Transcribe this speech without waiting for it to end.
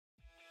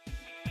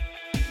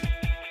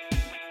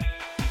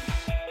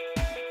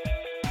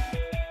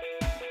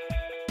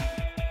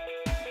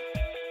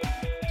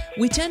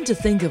We tend to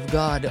think of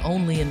God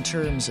only in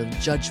terms of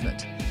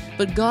judgment,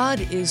 but God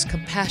is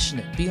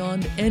compassionate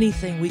beyond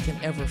anything we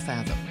can ever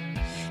fathom.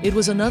 It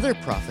was another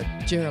prophet,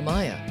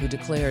 Jeremiah, who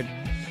declared,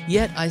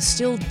 "Yet I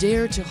still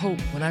dare to hope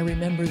when I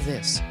remember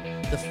this.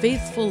 The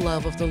faithful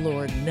love of the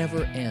Lord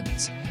never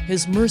ends.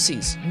 His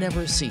mercies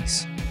never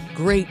cease.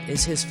 Great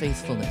is His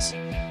faithfulness.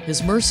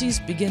 His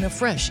mercies begin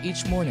afresh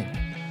each morning."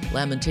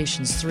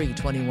 Lamentations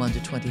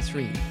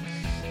 3:21-23.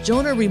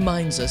 Jonah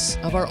reminds us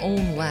of our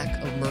own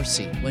lack of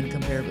mercy when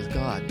compared with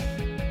God.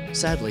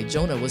 Sadly,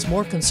 Jonah was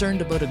more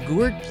concerned about a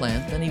gourd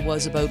plant than he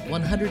was about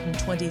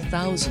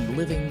 120,000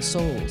 living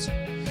souls.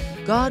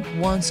 God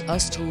wants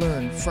us to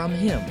learn from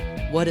Him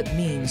what it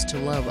means to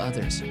love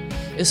others,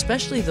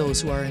 especially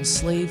those who are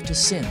enslaved to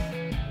sin.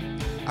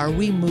 Are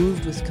we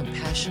moved with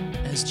compassion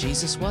as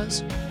Jesus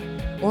was?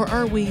 Or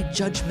are we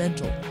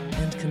judgmental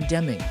and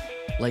condemning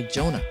like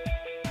Jonah?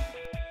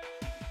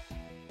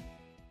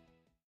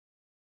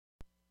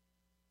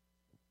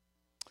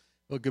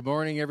 Well, good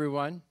morning,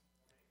 everyone.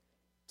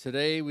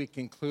 Today we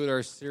conclude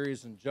our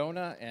series on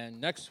Jonah, and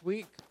next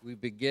week we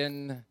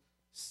begin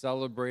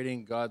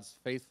celebrating God's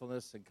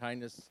faithfulness and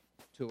kindness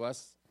to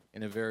us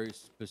in a very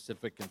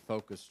specific and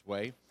focused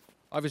way.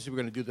 Obviously, we're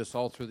going to do this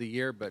all through the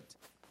year, but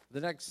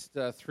the next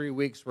 3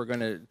 weeks we're going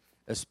to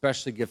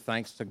especially give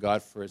thanks to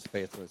God for His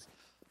faithfulness.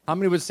 How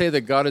many would say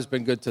that God has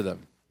been good to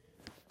them?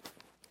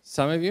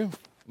 Some of you?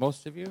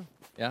 Most of you?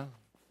 Yeah?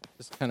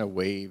 Just kind of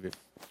wave if,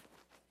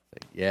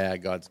 yeah,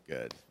 God's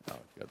good. Oh,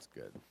 God's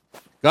good.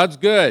 God's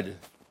good.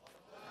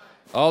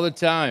 All the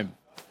time.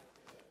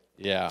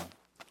 Yeah.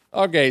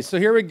 Okay, so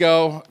here we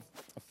go.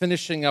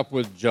 Finishing up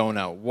with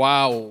Jonah.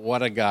 Wow,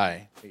 what a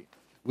guy.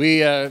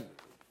 We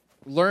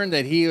learned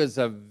that he was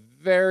a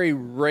very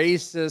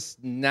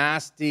racist,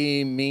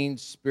 nasty,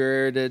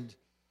 mean-spirited,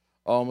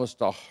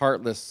 almost a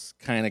heartless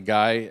kind of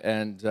guy.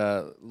 And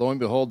lo and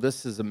behold,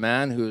 this is a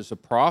man who is a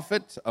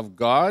prophet of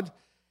God,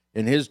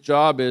 and his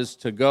job is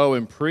to go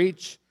and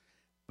preach.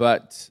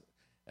 But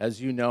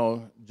as you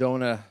know,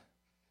 Jonah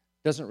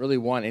doesn't really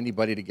want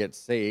anybody to get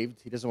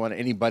saved. He doesn't want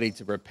anybody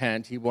to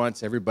repent. He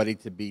wants everybody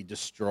to be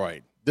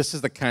destroyed. This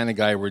is the kind of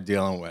guy we're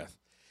dealing with.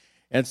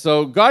 And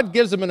so God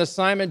gives him an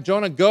assignment.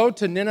 Jonah, go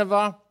to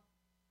Nineveh.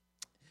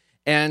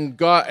 And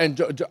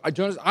Jonah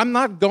says, I'm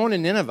not going to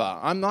Nineveh.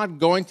 I'm not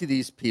going to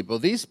these people.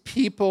 These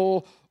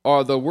people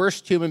are the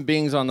worst human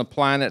beings on the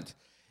planet,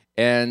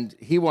 and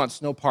he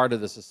wants no part of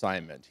this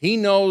assignment. He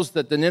knows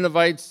that the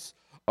Ninevites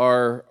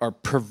are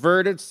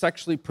perverted,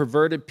 sexually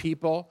perverted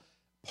people.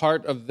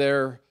 Part of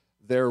their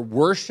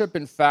worship,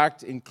 in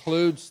fact,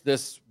 includes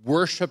this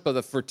worship of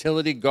the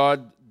fertility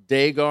god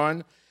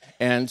Dagon.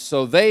 And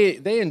so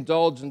they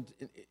indulge in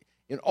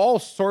all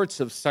sorts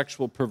of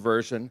sexual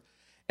perversion.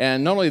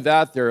 And not only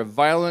that, they're a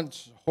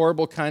violent,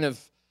 horrible kind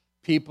of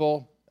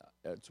people.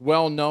 It's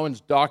well known,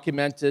 it's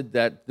documented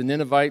that the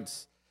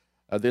Ninevites,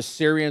 the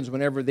Assyrians,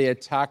 whenever they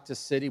attacked a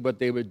city, what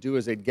they would do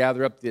is they'd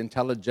gather up the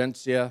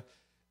intelligentsia,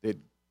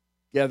 they'd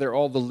gather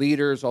all the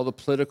leaders, all the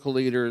political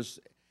leaders,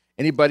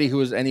 anybody who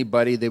was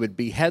anybody, they would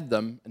behead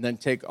them and then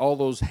take all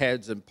those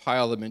heads and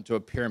pile them into a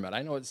pyramid.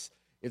 I know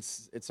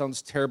it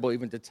sounds terrible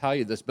even to tell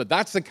you this, but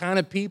that's the kind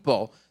of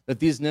people that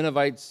these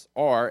Ninevites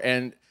are,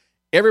 and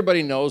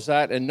everybody knows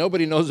that, and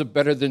nobody knows it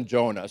better than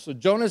Jonah. So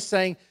Jonah's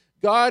saying,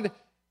 God,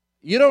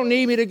 you don't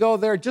need me to go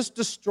there. Just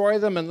destroy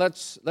them, and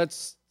let's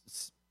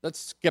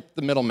skip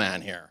the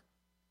middleman here.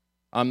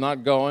 I'm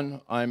not going.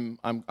 I'm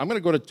going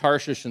to go to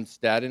Tarshish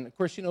instead. And of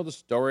course, you know the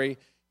story.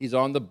 He's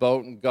on the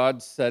boat, and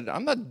God said,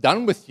 I'm not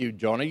done with you,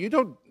 Jonah.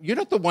 You're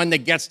not the one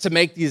that gets to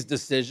make these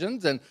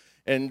decisions. And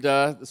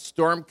the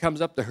storm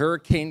comes up. The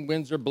hurricane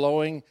winds are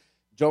blowing.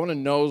 Jonah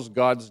knows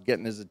God's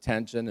getting his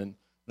attention. And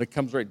when it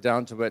comes right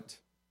down to it,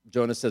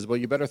 Jonah says, well,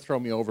 you better throw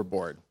me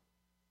overboard.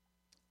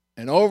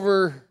 And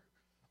overboard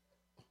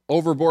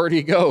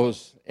he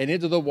goes and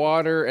into the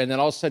water. And then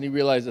all of a sudden he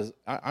realizes,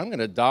 I'm going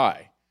to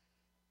die.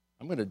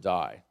 I'm going to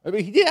die. I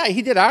mean,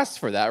 he did ask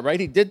for that, right?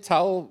 He did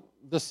tell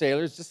the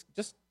sailors,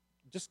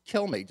 just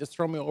kill me. Just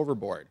throw me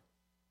overboard.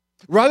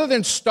 Rather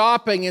than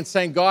stopping and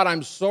saying, God,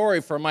 I'm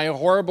sorry for my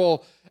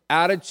horrible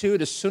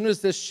attitude. As soon as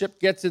this ship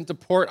gets into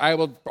port,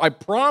 I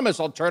promise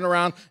I'll turn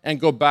around and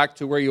go back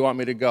to where you want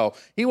me to go.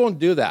 He won't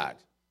do that.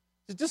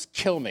 Just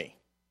kill me.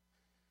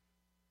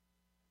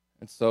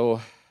 And so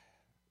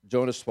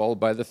Jonah's swallowed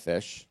by the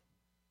fish.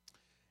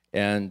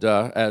 And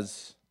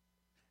as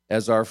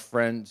our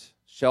friend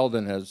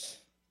Sheldon has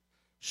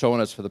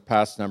shown us for the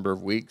past number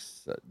of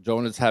weeks,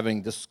 Jonah's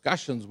having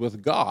discussions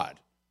with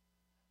God.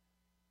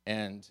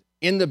 And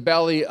in the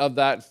belly of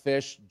that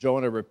fish,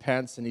 Jonah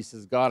repents and he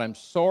says, God, I'm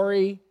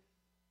sorry.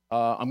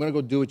 I'm going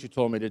to go do what you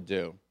told me to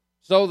do.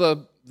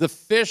 So the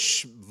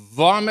fish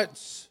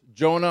vomits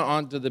Jonah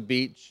onto the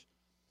beach,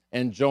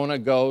 and Jonah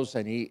goes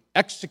and he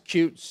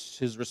executes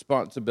his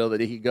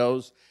responsibility. He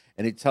goes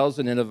and he tells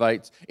the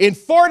Ninevites, in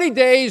 40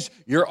 days,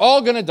 you're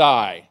all going to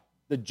die.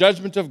 The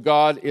judgment of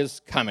God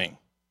is coming.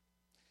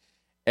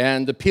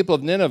 And the people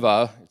of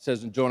Nineveh, it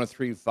says in Jonah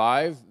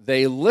 3:5,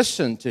 they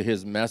listened to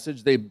his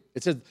message.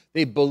 It says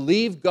they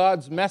believed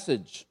God's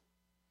message.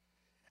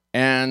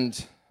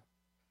 And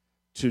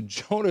to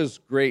Jonah's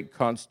great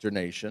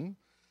consternation,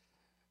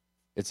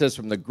 it says,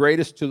 from the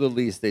greatest to the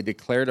least, they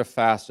declared a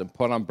fast and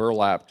put on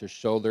burlap to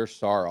show their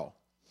sorrow.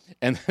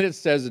 And then it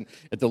says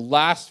at the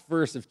last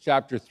verse of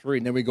chapter 3,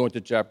 and then we go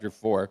into chapter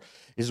 4,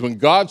 is when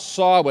God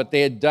saw what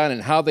they had done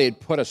and how they had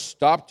put a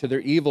stop to their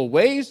evil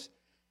ways,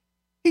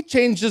 he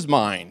changed his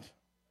mind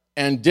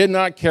and did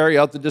not carry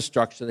out the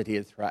destruction that he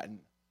had threatened.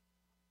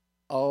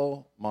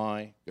 Oh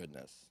my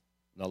goodness.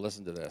 Now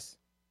listen to this.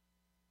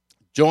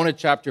 Jonah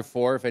chapter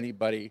 4, if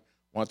anybody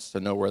wants to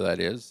know where that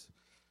is,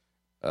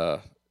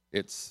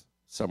 it's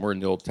somewhere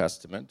in the Old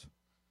Testament.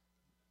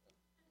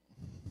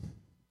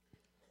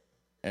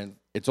 And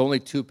it's only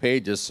 2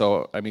 pages,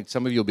 so, I mean,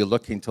 some of you will be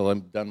looking till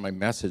I'm done my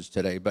message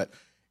today, but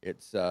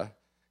it's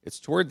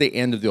toward the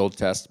end of the Old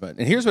Testament.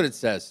 And here's what it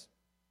says.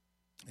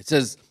 It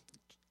says,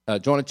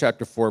 Jonah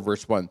chapter 4,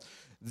 verse 1,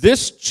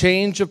 this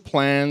change of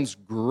plans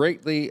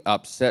greatly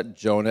upset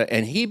Jonah,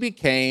 and he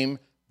became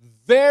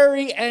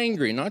very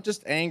angry, not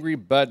just angry,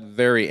 but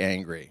very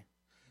angry.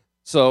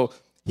 So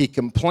he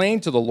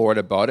complained to the Lord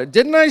about it.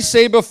 Didn't I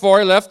say before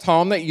I left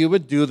home that you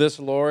would do this,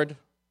 Lord?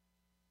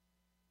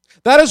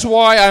 That is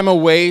why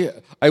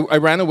I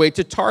ran away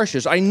to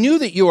Tarshish. I knew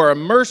that you are a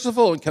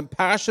merciful and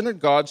compassionate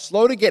God,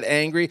 slow to get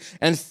angry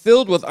and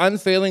filled with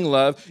unfailing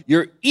love.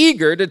 You're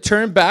eager to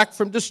turn back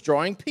from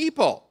destroying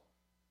people.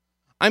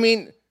 I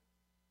mean,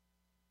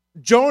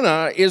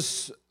 Jonah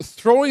is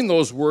throwing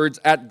those words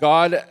at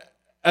God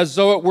as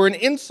though it were an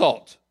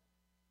insult.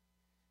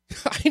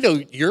 I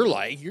know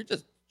you're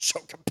just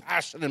show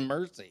compassion and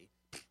mercy.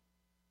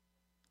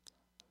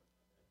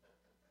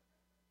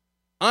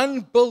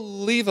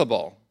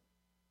 Unbelievable.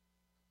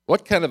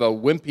 What kind of a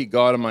wimpy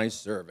God am I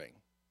serving?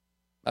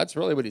 That's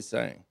really what he's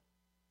saying.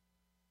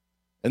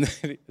 And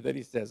then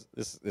he says,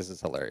 this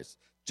is hilarious.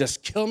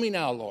 Just kill me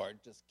now, Lord.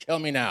 Just kill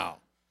me now.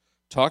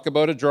 Talk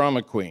about a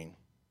drama queen.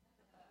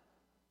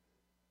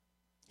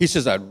 He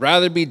says, I'd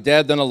rather be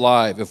dead than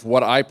alive if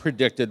what I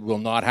predicted will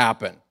not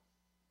happen.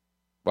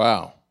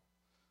 Wow.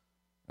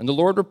 And the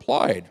Lord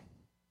replied,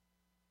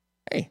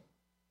 hey,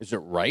 is it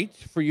right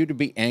for you to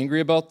be angry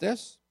about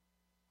this?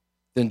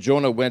 Then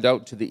Jonah went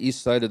out to the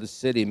east side of the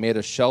city, made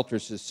a shelter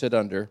to sit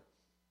under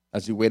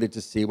as he waited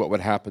to see what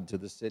would happen to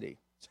the city.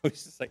 So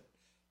he's just like,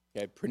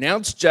 okay,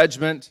 pronounce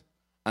judgment,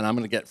 and I'm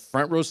going to get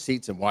front row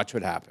seats and watch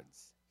what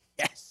happens.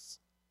 Yes.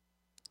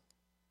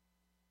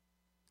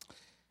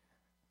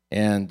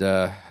 And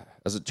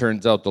as it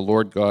turns out, the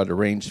Lord God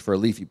arranged for a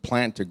leafy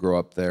plant to grow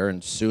up there,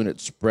 and soon it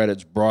spread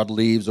its broad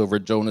leaves over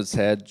Jonah's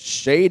head,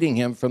 shading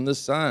him from the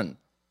sun.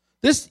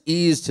 This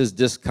eased his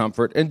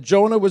discomfort, and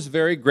Jonah was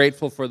very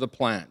grateful for the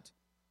plant.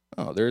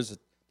 Oh, there's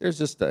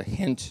just a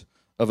hint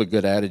of a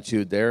good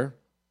attitude there.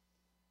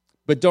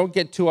 But don't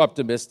get too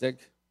optimistic.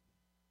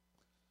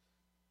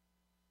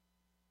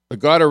 But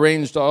God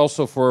arranged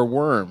also for a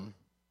worm.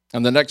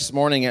 And the next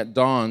morning at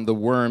dawn, the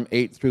worm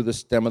ate through the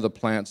stem of the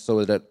plant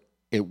so that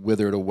it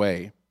withered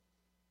away.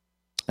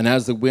 And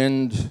as the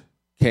wind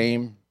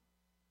came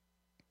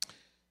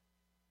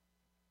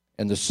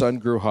and the sun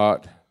grew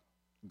hot,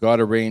 God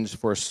arranged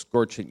for a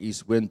scorching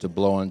east wind to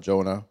blow on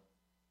Jonah.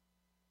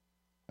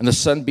 And the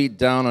sun beat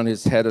down on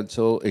his head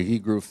until he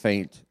grew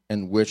faint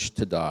and wished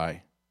to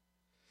die.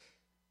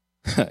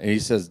 And he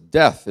says,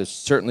 death is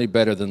certainly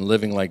better than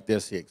living like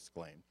this, he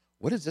exclaimed.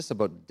 What is this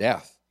about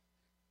death?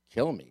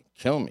 Kill me,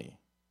 kill me.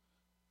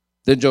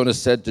 Then Jonah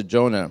said to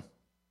Jonah,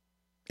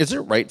 is it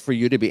right for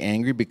you to be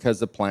angry because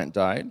the plant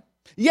died?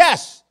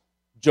 Yes,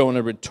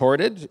 Jonah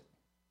retorted,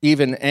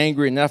 even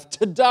angry enough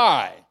to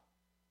die.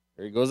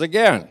 Here he goes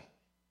again.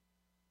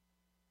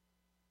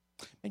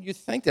 And you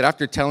think that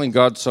after telling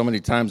God so many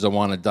times I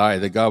want to die,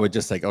 that God would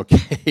just like,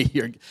 okay,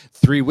 your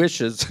 3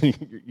 wishes,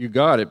 you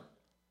got it.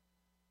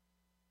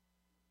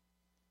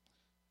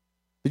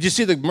 Did you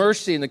see the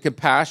mercy and the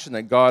compassion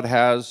that God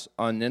has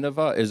on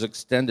Nineveh is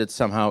extended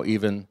somehow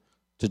even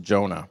to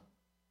Jonah?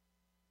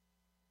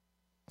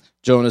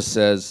 Jonah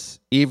says,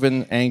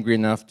 even angry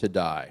enough to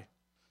die.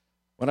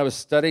 When I was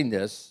studying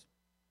this,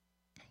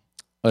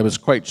 I was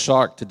quite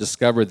shocked to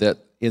discover that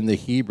in the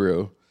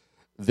Hebrew,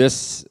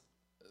 this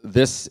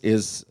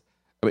is,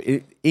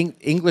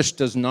 English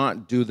does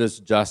not do this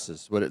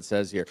justice, what it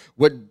says here.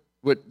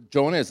 What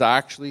Jonah is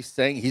actually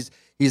saying,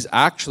 he's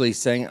actually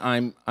saying,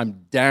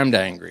 I'm damned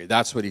angry.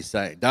 That's what he's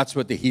saying. That's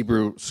what the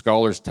Hebrew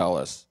scholars tell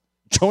us.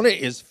 Jonah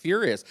is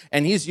furious,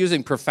 and he's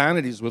using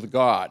profanities with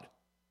God.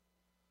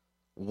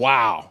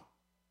 Wow.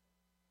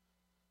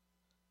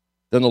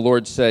 Then the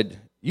Lord said,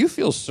 you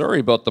feel sorry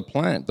about the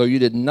plant, though you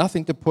did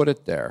nothing to put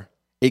it there.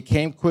 It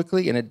came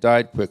quickly and it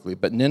died quickly.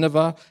 But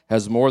Nineveh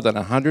has more than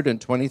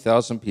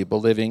 120,000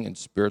 people living in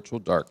spiritual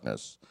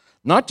darkness.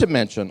 Not to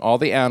mention all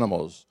the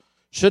animals.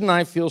 Shouldn't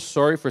I feel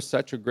sorry for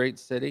such a great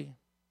city?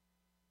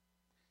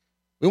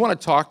 We want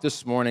to talk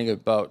this morning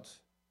about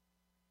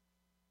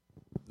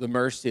the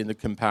mercy and the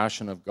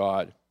compassion of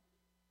God.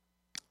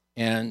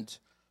 And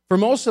for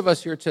most of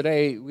us here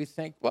today, we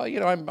think, well,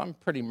 I'm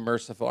pretty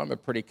merciful. I'm a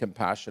pretty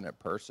compassionate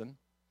person.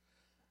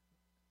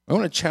 I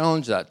want to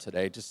challenge that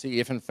today to see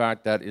if, in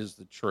fact, that is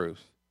the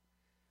truth.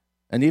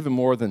 And even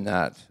more than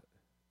that,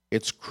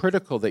 it's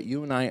critical that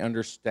you and I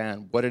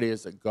understand what it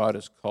is that God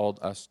has called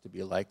us to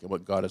be like and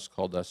what God has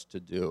called us to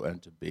do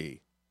and to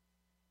be.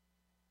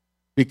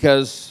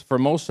 Because for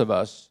most of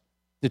us,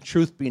 the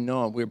truth be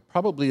known, we're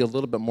probably a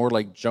little bit more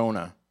like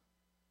Jonah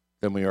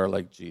than we are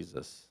like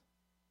Jesus.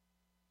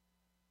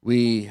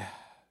 We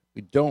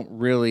don't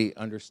really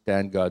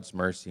understand God's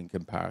mercy and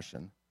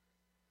compassion.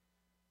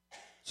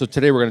 So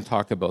today we're going to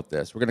talk about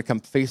this. We're going to come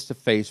face to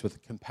face with the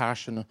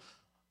compassion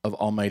of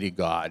Almighty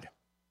God.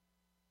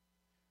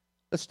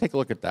 Let's take a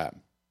look at that.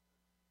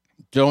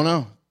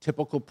 Jonah,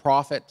 typical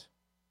prophet.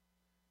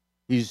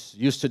 He's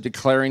used to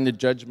declaring the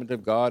judgment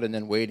of God and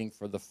then waiting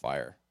for the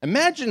fire.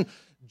 Imagine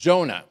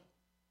Jonah.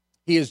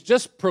 He has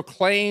just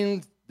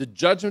proclaimed the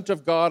judgment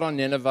of God on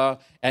Nineveh,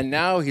 and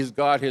now he's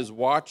got his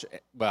watch,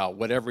 well,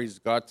 whatever he's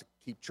got to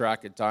keep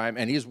track of time,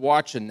 and he's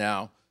watching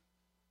now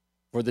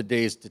for the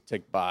days to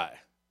tick by.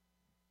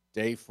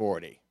 Day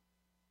 40,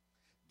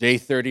 day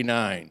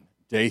 39,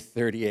 day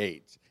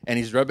 38. And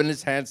he's rubbing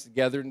his hands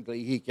together, and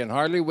he can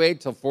hardly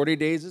wait till 40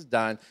 days is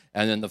done,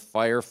 and then the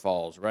fire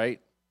falls, right?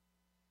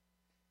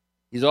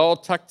 He's all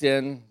tucked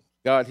in,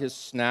 got his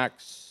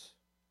snacks,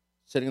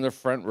 sitting in the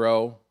front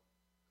row,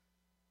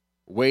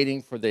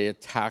 waiting for the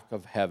attack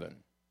of heaven.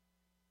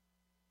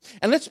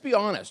 And let's be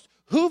honest,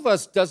 who of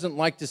us doesn't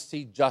like to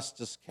see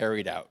justice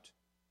carried out?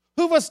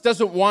 Who of us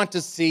doesn't want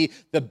to see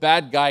the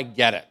bad guy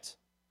get it?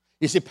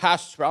 You see,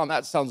 Pastor Brown,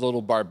 that sounds a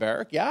little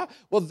barbaric, yeah?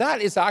 Well,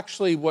 that is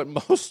actually what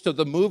most of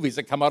the movies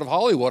that come out of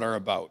Hollywood are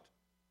about.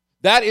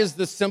 That is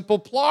the simple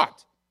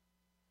plot.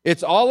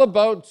 It's all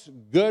about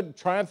good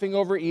triumphing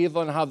over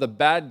evil and how the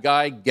bad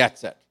guy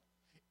gets it.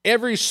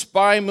 Every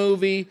spy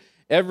movie,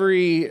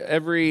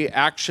 every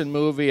action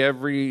movie,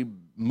 every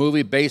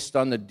movie based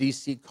on the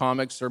DC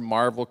Comics or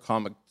Marvel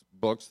comic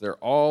books, they're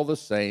all the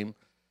same.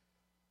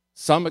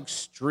 Some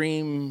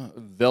extreme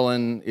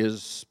villain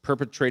is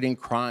perpetrating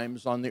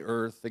crimes on the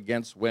earth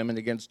against women,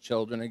 against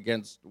children,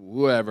 against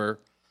whoever.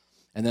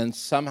 And then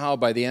somehow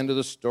by the end of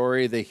the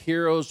story, the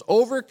heroes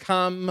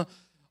overcome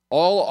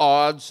all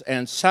odds,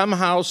 and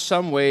somehow,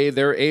 some way,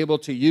 they're able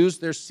to use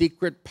their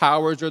secret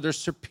powers or their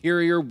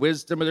superior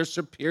wisdom or their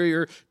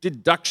superior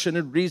deduction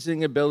and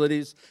reasoning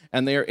abilities,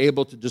 and they are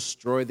able to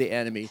destroy the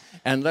enemy.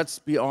 And let's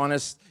be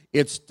honest,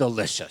 it's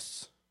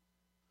delicious.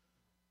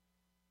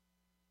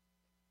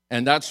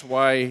 And that's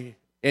why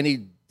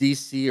any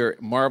DC or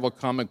Marvel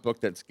comic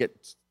book that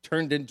gets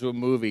turned into a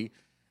movie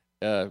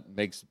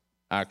makes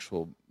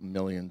actual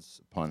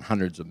millions upon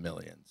hundreds of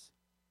millions.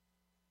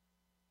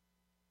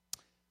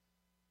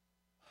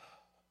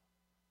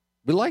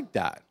 We like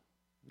that.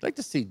 We'd like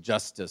to see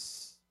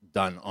justice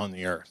done on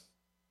the earth.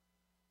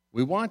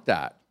 We want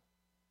that.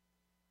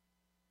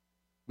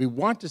 We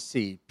want to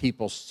see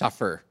people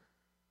suffer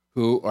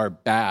who are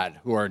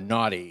bad, who are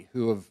naughty,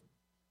 who have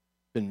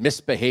been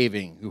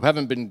misbehaving, who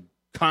haven't been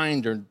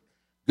kind or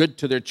good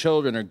to their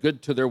children or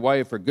good to their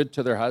wife or good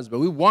to their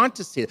husband. We want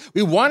to see it.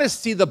 We want to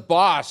see the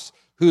boss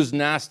who's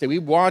nasty. We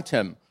want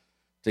him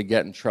to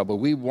get in trouble.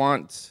 We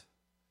want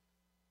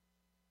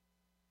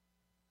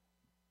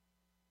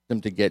them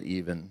to get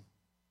even.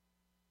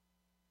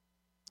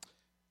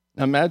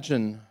 Now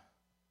imagine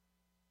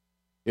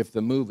if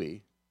the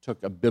movie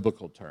took a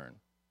biblical turn.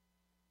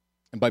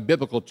 And by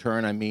biblical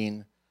turn, I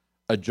mean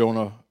a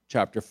Jonah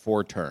chapter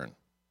 4 turn.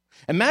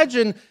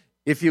 Imagine,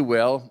 if you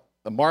will,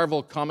 the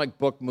Marvel comic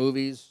book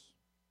movies,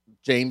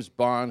 James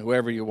Bond,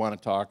 whoever you want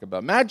to talk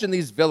about. Imagine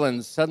these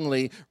villains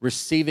suddenly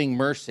receiving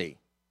mercy.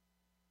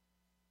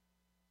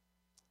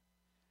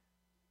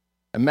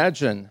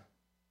 Imagine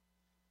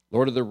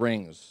Lord of the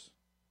Rings,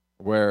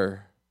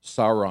 where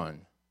Sauron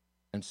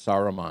and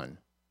Saruman.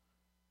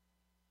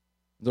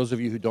 Those of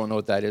you who don't know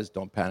what that is,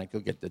 don't panic,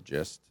 you'll get the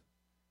gist.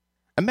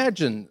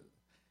 Imagine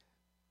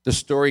the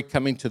story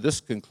coming to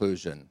this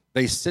conclusion.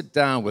 They sit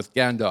down with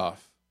Gandalf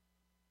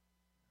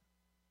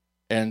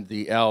and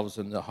the elves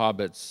and the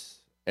hobbits,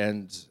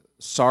 and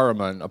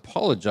Saruman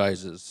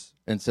apologizes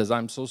and says,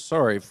 I'm so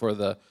sorry for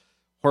the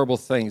horrible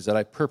things that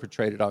I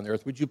perpetrated on the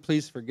earth. Would you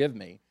please forgive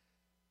me?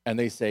 And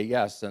they say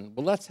yes, and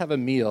well, let's have a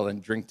meal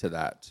and drink to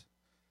that.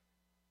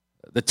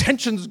 The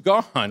tension's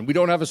gone. We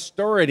don't have a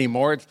story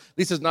anymore. At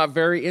least it's not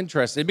very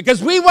interesting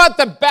because we want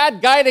the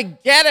bad guy to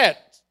get it.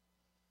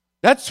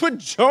 That's what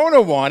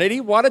Jonah wanted. He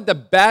wanted the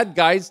bad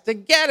guys to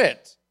get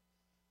it,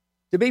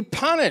 to be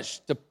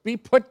punished, to be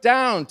put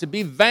down, to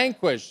be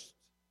vanquished.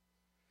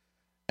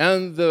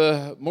 And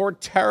the more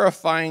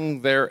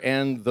terrifying their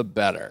end, the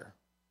better.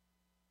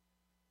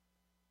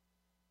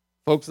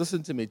 Folks,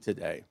 listen to me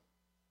today.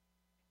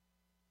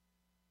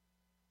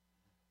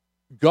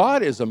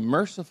 God is a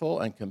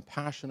merciful and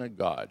compassionate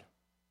God.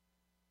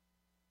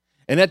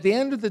 And at the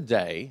end of the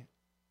day,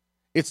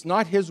 it's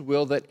not his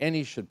will that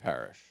any should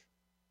perish.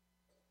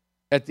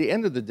 At the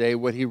end of the day,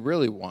 what he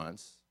really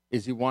wants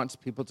is he wants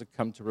people to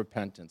come to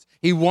repentance.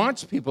 He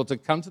wants people to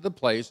come to the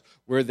place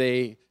where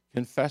they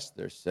confess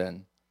their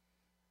sin,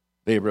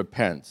 they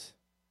repent,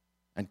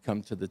 and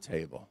come to the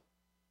table.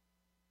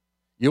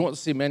 You won't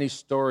see many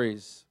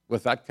stories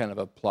with that kind of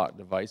a plot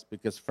device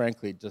because,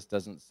 frankly, it just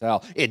doesn't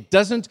sell. It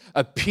doesn't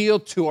appeal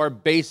to our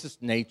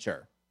basest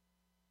nature.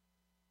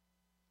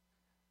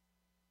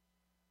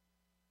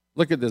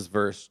 Look at this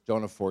verse,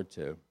 Jonah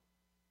 4:2.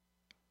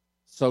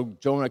 So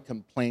Jonah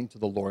complained to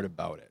the Lord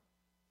about it.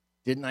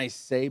 Didn't I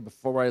say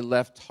before I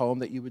left home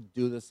that you would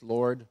do this,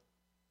 Lord?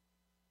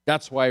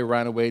 That's why I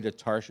ran away to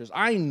Tarshish.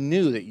 I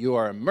knew that you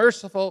are a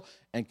merciful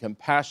and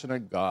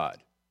compassionate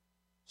God,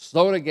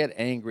 slow to get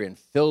angry and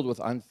filled with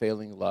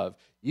unfailing love.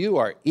 You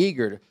are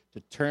eager to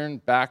turn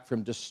back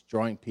from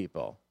destroying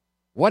people.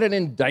 What an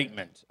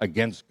indictment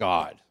against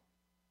God.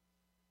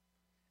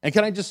 And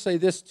can I just say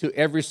this to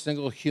every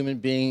single human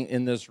being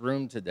in this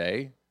room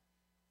today?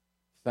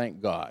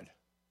 Thank God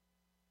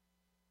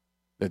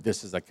that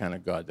this is the kind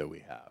of God that we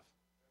have.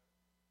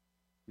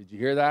 Did you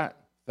hear that?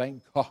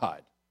 Thank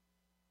God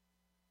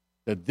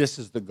that this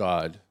is the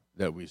God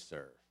that we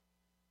serve.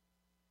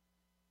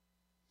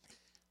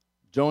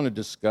 Jonah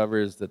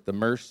discovers that the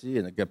mercy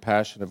and the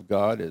compassion of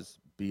God is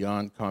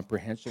beyond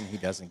comprehension. He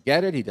doesn't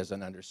get it. He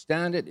doesn't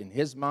understand it. In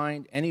his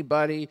mind,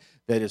 anybody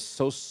that is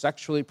so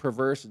sexually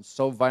perverse and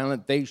so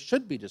violent, they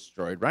should be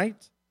destroyed,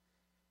 right?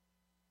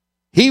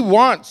 He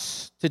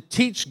wants to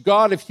teach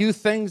God a few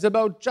things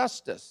about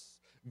justice.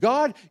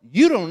 God,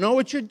 you don't know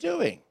what you're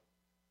doing.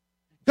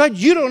 God,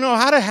 you don't know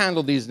how to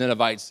handle these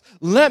Ninevites.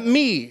 Let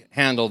me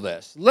handle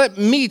this. Let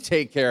me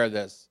take care of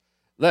this.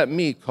 Let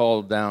me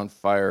call down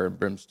fire and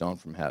brimstone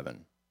from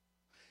heaven.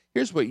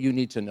 Here's what you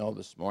need to know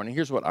this morning.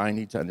 Here's what I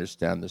need to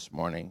understand this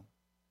morning.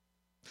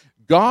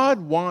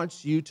 God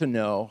wants you to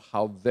know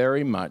how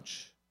very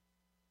much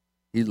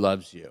He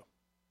loves you.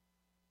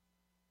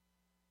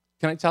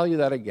 Can I tell you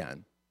that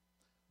again?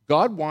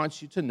 God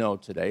wants you to know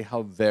today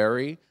how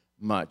very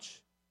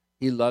much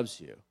He loves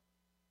you.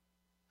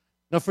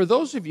 Now, for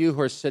those of you who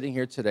are sitting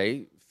here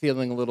today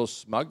feeling a little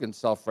smug and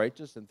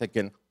self-righteous and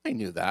thinking, I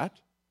knew that.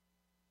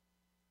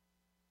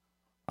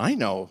 I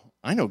know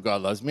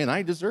God loves me and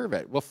I deserve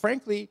it. Well,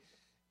 frankly,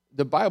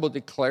 the Bible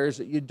declares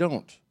that you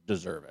don't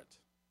deserve it.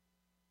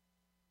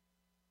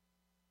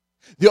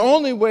 The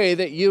only way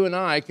that you and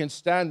I can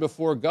stand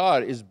before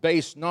God is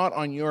based not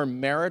on your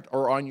merit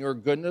or on your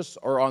goodness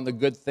or on the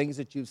good things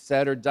that you've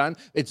said or done.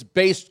 It's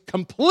based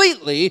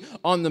completely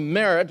on the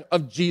merit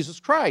of Jesus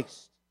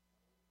Christ,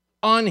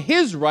 on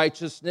His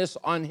righteousness,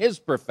 on His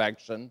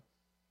perfection.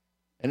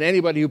 And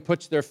anybody who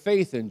puts their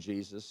faith in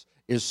Jesus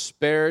is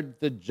spared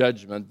the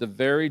judgment, the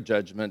very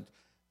judgment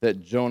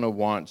that Jonah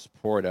once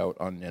poured out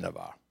on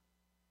Nineveh.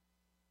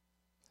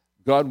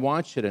 God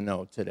wants you to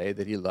know today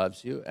that He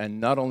loves you,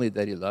 and not only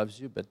that He loves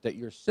you, but that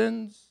your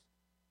sins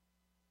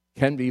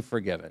can be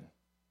forgiven.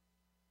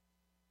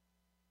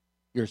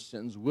 Your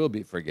sins will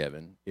be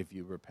forgiven if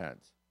you repent.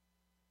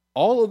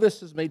 All of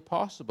this is made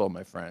possible,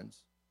 my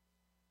friends,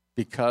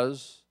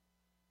 because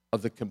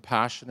of the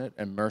compassionate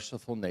and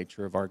merciful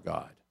nature of our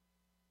God.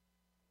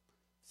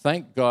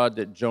 Thank God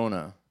that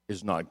Jonah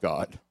is not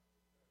God.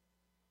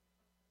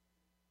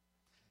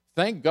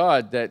 Thank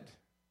God that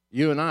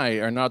you and I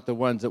are not the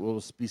ones that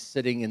will be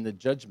sitting in the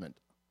judgment,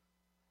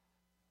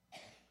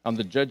 on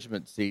the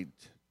judgment seat,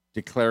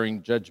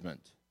 declaring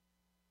judgment.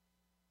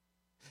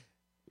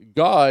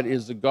 God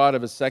is the God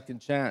of a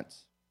second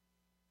chance.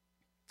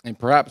 And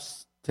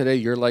perhaps today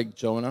you're like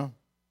Jonah,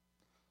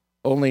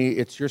 only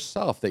it's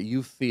yourself that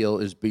you feel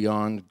is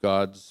beyond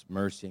God's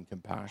mercy and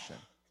compassion.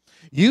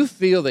 You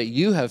feel that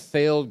you have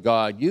failed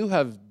God.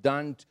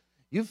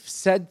 You've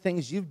said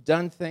things, you've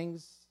done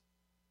things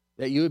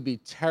that you would be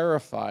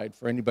terrified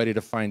for anybody to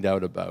find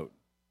out about.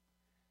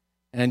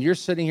 And you're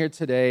sitting here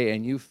today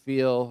and you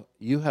feel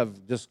you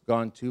have just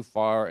gone too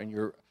far and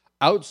you're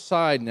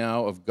outside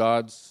now of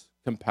God's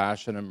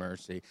compassion and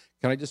mercy.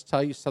 Can I just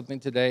tell you something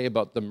today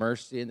about the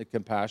mercy and the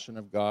compassion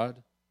of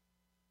God?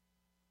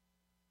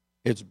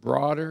 It's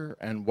broader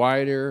and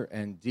wider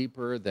and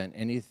deeper than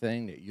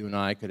anything that you and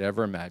I could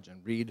ever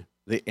imagine. Read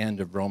the end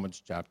of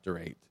Romans chapter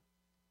 8.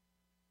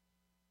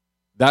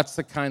 That's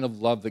the kind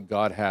of love that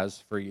God has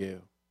for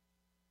you.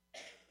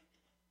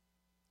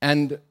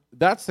 And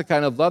that's the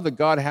kind of love that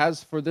God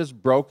has for this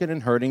broken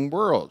and hurting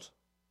world.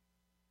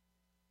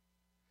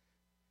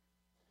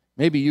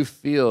 Maybe you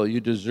feel you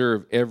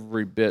deserve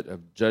every bit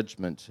of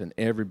judgment and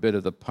every bit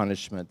of the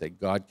punishment that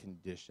God can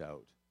dish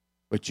out.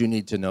 What you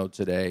need to know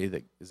today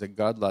is that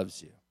God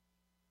loves you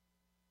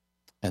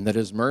and that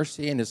His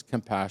mercy and His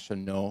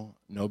compassion know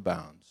no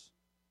bounds.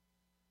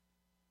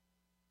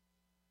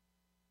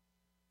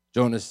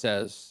 Jonah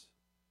says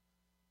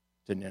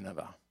to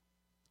Nineveh,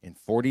 in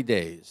 40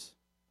 days,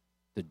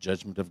 the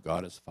judgment of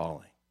God is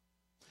falling.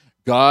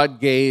 God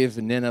gave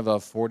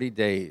Nineveh 40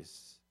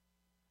 days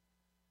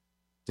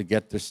to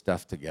get their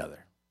stuff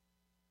together.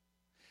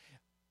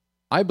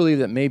 I believe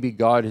that maybe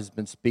God has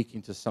been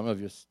speaking to some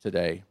of you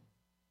today,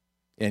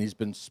 and He's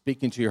been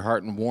speaking to your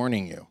heart and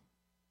warning you.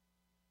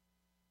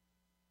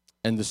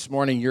 And this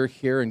morning you're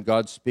here and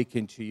God's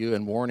speaking to you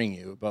and warning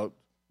you about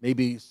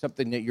maybe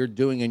something that you're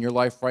doing in your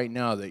life right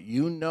now that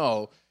you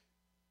know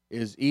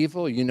is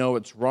evil. You know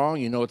it's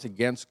wrong. You know it's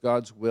against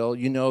God's will.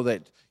 You know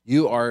that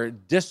you are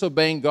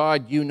disobeying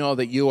God. You know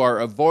that you are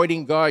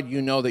avoiding God.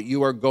 You know that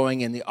you are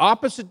going in the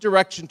opposite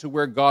direction to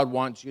where God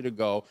wants you to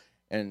go,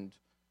 and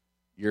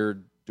you're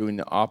doing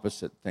the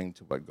opposite thing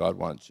to what God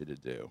wants you to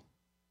do.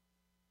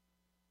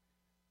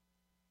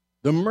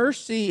 The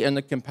mercy and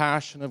the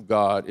compassion of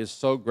God is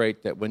so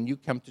great that when you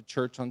come to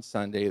church on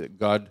Sunday, that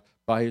God,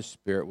 by His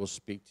Spirit, will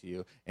speak to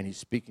you, and He's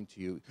speaking to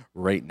you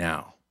right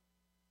now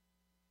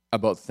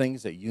about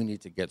things that you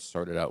need to get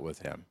sorted out with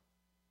Him.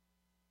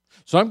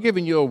 So I'm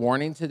giving you a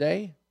warning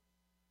today.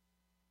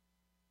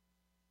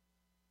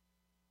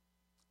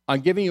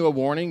 I'm giving you a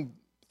warning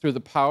through the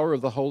power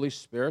of the Holy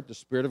Spirit. The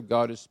Spirit of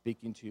God is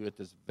speaking to you at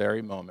this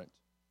very moment.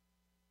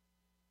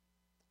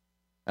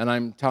 And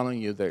I'm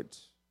telling you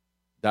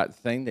that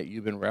thing that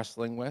you've been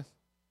wrestling with,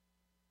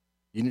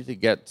 you need to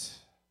get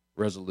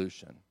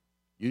resolution.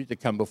 You need to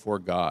come before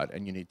God,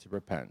 and you need to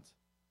repent.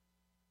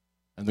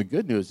 And the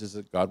good news is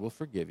that God will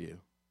forgive you.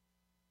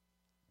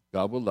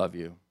 God will love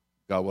you.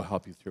 God will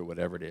help you through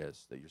whatever it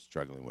is that you're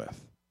struggling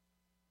with.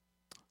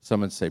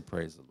 Someone say,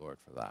 praise the Lord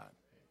for that.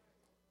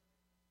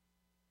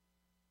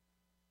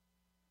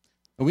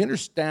 And we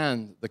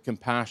understand the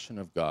compassion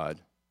of God.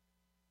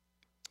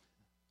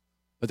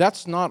 But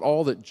that's not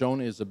all that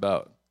Jonah is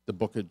about, the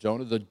book of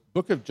Jonah. The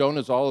book of Jonah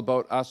is all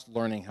about us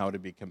learning how to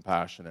be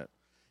compassionate.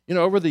 You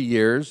know, over the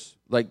years,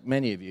 like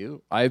many of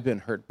you, I've been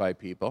hurt by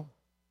people.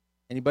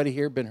 Anybody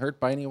here been hurt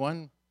by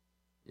anyone?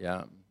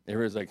 Yeah.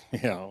 Everyone's like,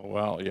 yeah,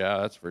 well, yeah,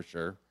 that's for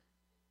sure.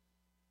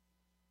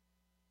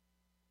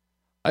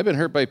 I've been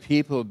hurt by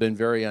people who have been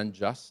very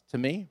unjust to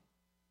me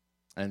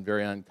and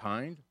very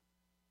unkind.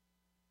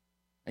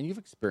 And you've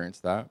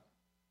experienced that.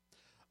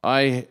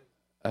 I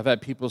have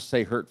had people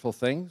say hurtful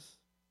things.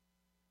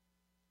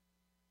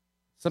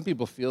 Some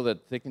people feel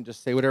that they can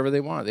just say whatever they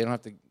want. They don't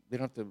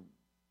have to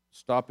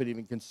stop and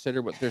even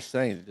consider what they're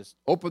saying. They just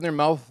open their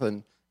mouth,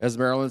 and as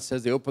Marilyn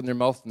says, they open their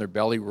mouth and their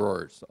belly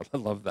roars. I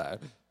love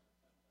that.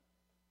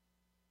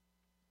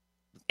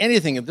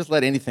 Anything, just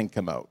let anything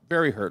come out.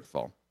 Very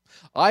hurtful.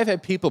 I've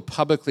had people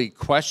publicly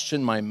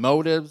question my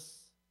motives.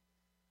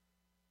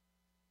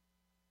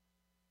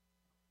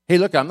 Hey,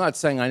 look, I'm not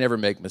saying I never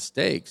make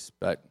mistakes,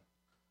 but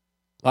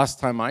last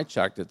time I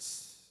checked,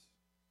 it's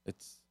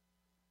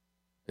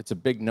a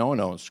big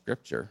no-no in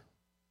Scripture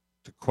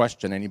to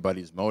question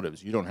anybody's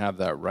motives. You don't have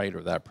that right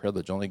or that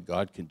privilege. Only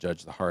God can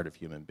judge the heart of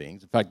human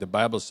beings. In fact, the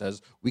Bible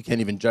says we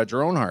can't even judge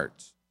our own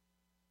hearts.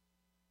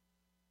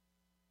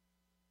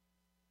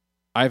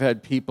 I've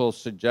had people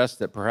suggest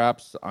that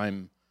perhaps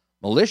I'm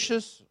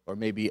malicious or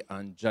maybe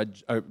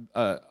unkind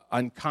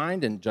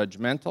and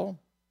judgmental.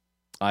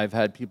 I've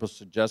had people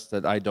suggest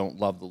that I don't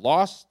love the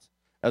lost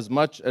as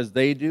much as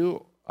they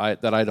do,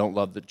 that I don't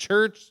love the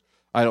church,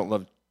 I don't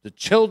love the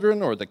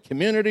children or the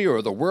community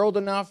or the world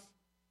enough.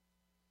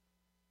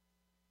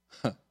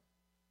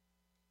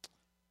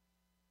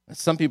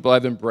 Some people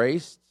I've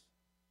embraced.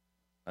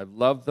 I've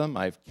loved them.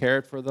 I've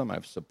cared for them.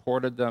 I've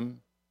supported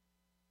them.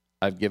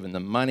 I've given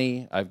them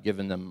money. I've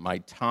given them my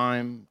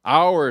time,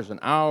 hours and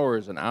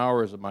hours and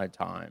hours of my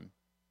time.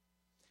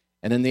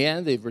 And in the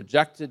end, they've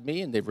rejected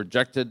me and they've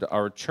rejected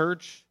our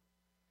church.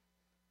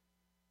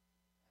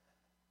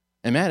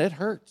 And man, it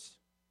hurts.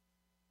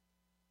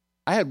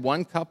 I had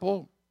one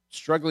couple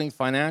struggling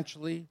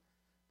financially.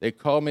 They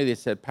called me. They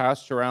said,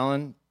 Pastor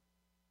Allen,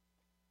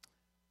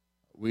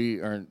 we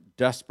are in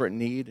desperate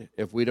need.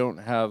 If we don't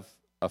have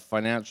a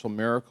financial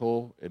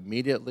miracle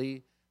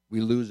immediately,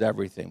 we lose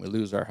everything. We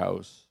lose our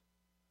house.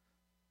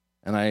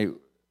 And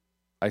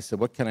I said,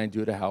 what can I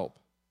do to help?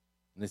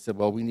 And they said,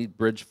 well, we need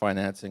bridge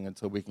financing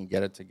until we can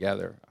get it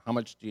together. How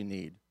much do you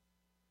need?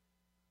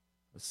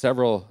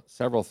 Several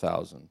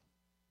thousand.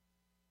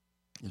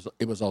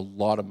 It was a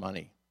lot of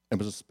money. It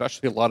was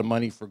especially a lot of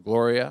money for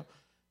Gloria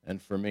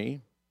and for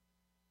me.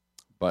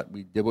 But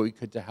we did what we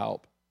could to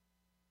help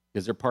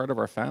because they're part of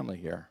our family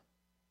here.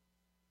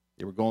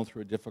 They were going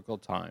through a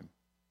difficult time.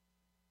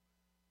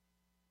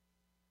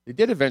 They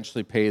did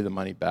eventually pay the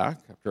money back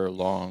after a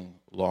long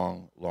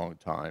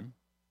time.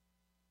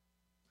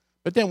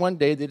 But then one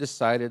day they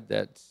decided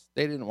that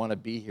they didn't want to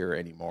be here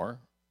anymore,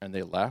 and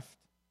they left.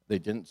 They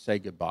didn't say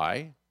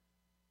goodbye.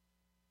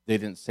 They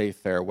didn't say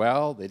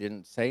farewell. They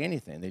didn't say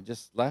anything. They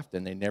just left,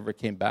 and they never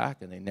came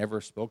back, and they never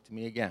spoke to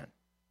me again.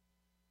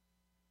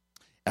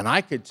 And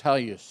I could tell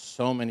you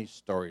so many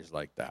stories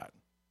like that.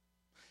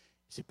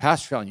 You see,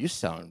 Pastor Allen, you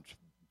sound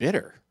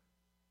bitter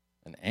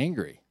and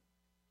angry.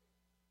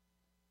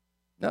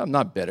 No, I'm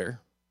not bitter.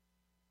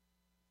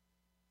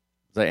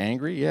 Was I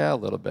angry? Yeah, a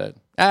little bit.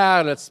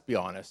 Let's be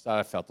honest.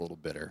 I felt a little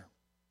bitter.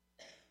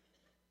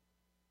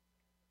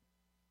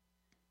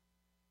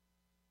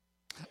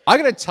 I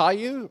got to tell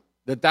you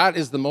that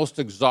is the most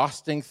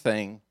exhausting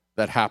thing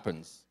that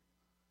happens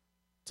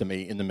to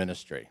me in the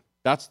ministry.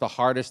 That's the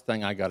hardest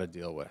thing I got to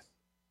deal with.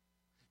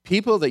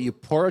 People that you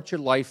pour out your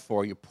life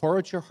for, you pour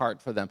out your heart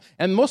for them,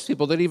 and most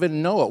people don't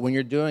even know it when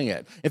you're doing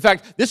it. In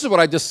fact, this is what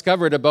I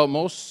discovered about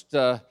most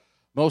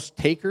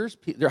takers.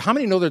 How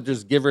many know that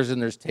there's givers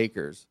and there's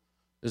takers?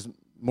 There's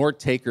more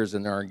takers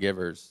than there are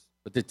givers.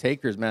 But the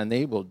takers, man,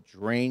 they will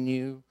drain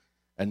you.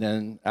 And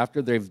then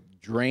after they've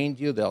drained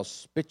you, they'll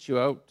spit you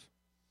out.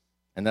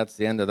 And that's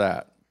the end of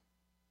that.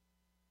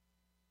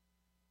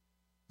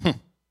 I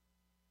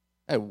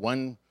had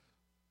one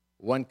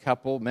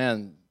couple,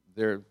 man,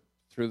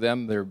 through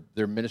them,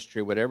 their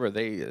ministry, whatever,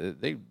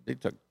 they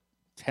took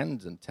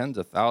tens and tens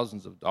of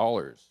thousands of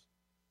dollars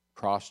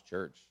cross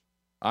church.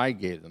 I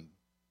gave them,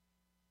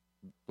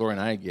 Laura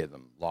and I gave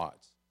them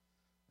lots.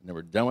 And they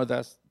were done with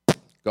us,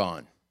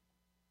 gone.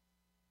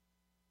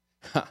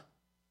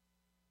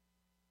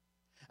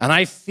 And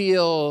I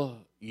feel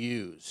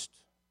used.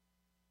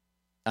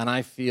 And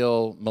I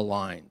feel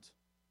maligned.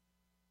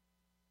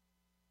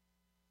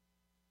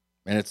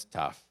 And it's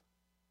tough.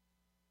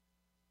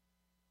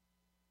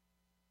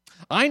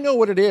 I know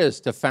what it is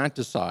to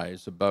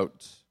fantasize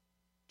about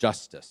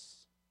justice.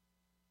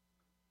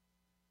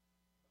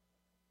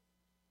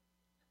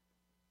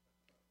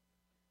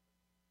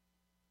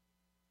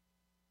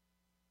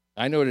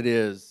 I know what it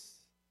is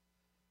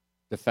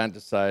to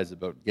fantasize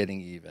about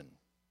getting even.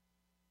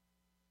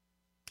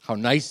 How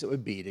nice it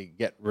would be to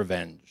get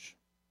revenge.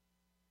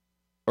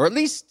 Or at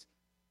least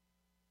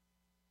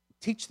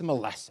teach them a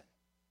lesson.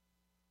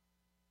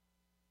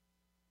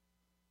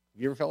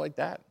 Have you ever felt like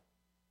that?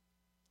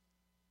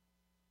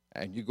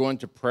 And you go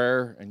into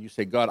prayer and you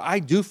say, God, I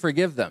do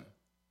forgive them,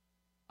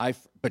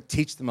 but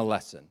teach them a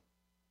lesson.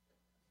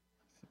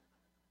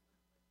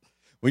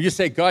 When you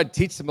say, God,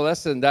 teach them a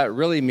lesson, that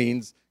really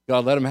means,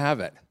 God, let them have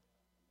it.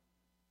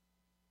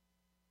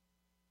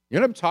 You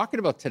know what I'm talking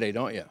about today,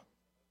 don't you?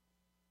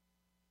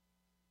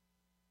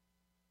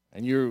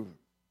 And you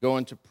go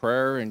into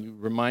prayer and you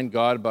remind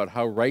God about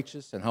how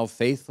righteous and how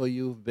faithful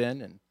you've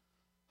been and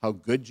how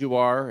good you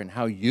are and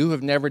how you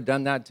have never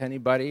done that to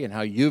anybody and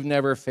how you've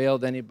never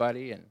failed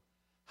anybody and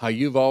how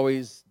you've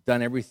always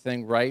done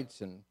everything right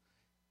and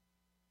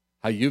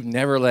how you've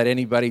never let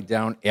anybody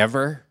down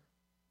ever.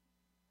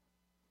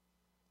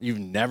 You've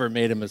never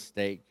made a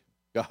mistake.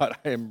 God,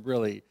 I am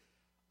really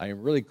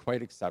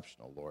quite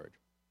exceptional, Lord.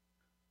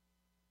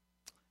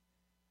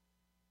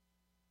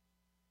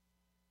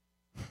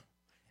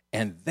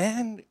 And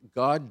then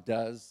God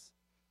does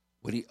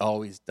what he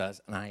always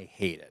does, and I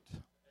hate it.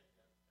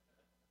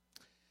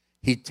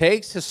 He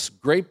takes his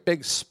great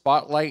big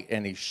spotlight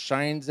and he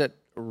shines it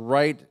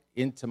right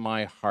into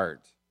my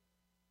heart.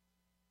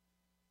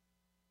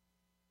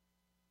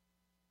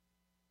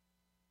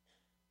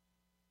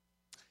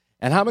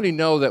 And how many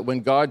know that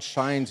when God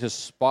shines his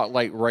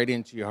spotlight right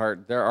into your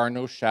heart, there are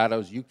no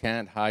shadows. You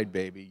can't hide,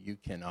 baby. You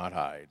cannot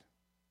hide.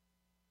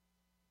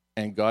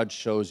 And God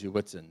shows you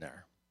what's in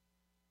there.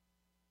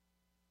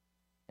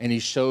 And he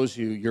shows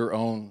you your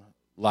own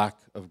lack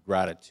of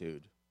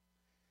gratitude.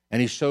 And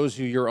he shows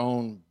you your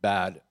own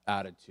bad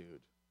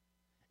attitude.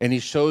 And he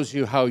shows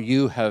you how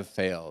you have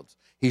failed.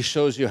 He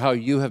shows you how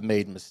you have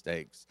made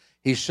mistakes.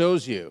 He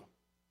shows you.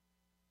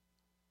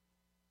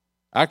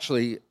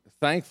 Actually,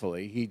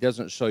 thankfully, he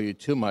doesn't show you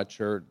too much,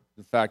 or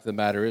the fact of the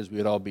matter is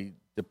we'd all be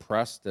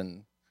depressed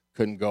and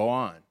couldn't go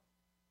on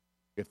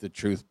if the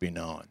truth be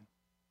known.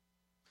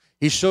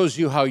 He shows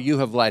you how you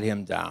have let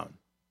him down.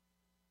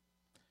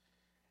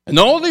 And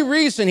the only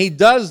reason he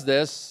does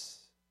this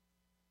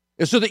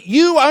is so that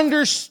you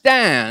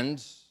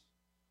understand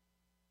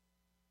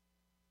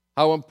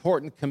how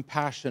important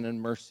compassion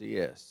and mercy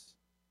is.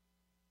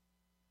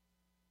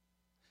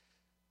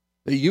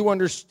 That you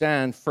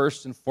understand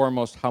first and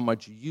foremost how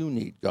much you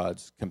need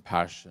God's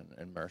compassion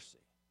and mercy.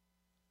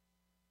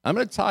 I'm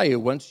going to tell you,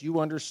 once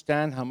you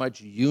understand how much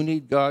you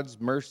need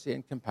God's mercy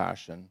and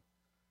compassion,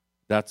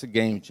 that's a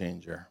game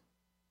changer.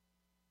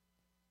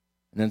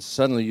 And then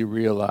suddenly you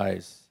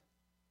realize,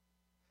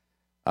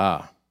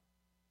 I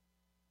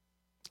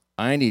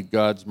need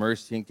God's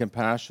mercy and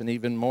compassion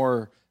even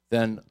more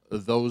than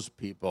those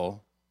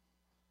people.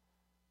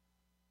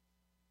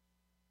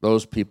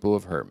 Those people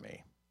have hurt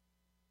me.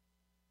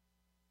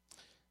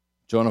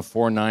 Jonah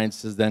 4:9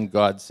 says, Then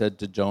God said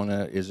to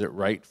Jonah, Is it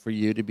right for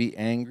you to be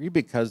angry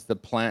because the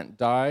plant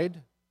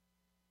died?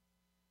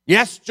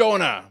 Yes,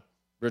 Jonah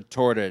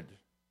retorted,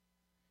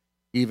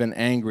 even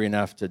angry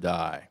enough to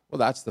die. Well,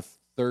 that's the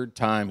third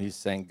time he's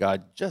saying,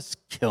 God, just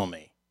kill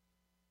me.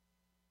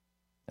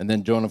 And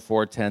then Jonah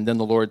 4:10, Then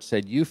the Lord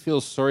said, You feel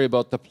sorry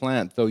about the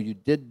plant, though you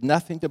did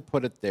nothing to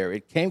put it there.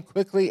 It came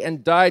quickly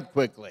and died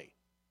quickly.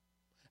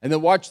 And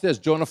then watch this,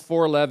 Jonah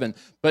 4:11,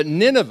 But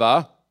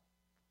Nineveh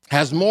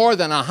has more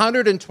than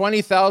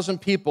 120,000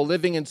 people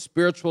living in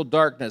spiritual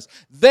darkness.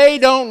 They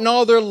don't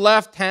know their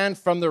left hand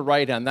from their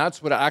right hand.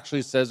 That's what it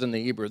actually says in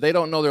the Hebrew. They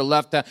don't know their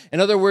left hand. In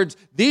other words,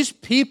 these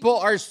people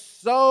are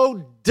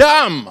so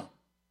dumb.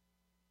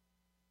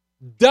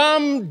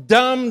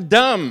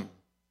 Dumb.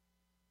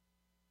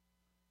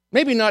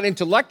 Maybe not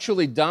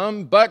intellectually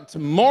dumb, but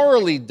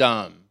morally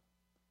dumb.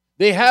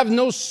 They have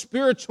no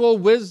spiritual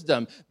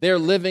wisdom. They're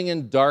living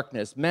in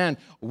darkness. Man,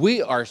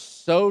 we are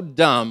so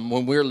dumb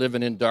when we're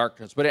living in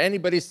darkness. Would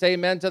anybody say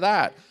amen to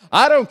that?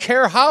 I don't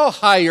care how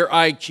high your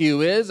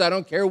IQ is. I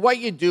don't care what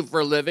you do for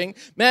a living.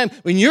 Man,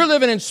 when you're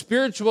living in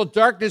spiritual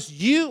darkness,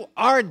 you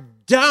are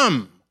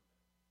dumb.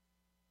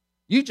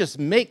 You just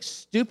make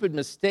stupid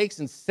mistakes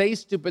and say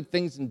stupid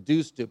things and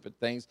do stupid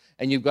things,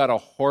 and you've got a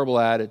horrible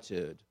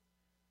attitude.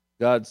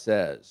 God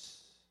says,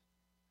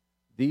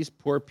 these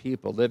poor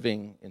people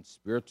living in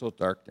spiritual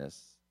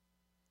darkness,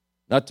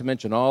 not to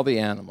mention all the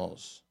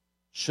animals,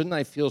 shouldn't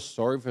I feel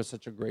sorry for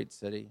such a great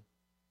city?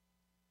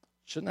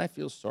 Shouldn't I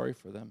feel sorry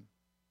for them?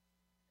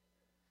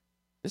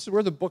 This is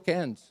where the book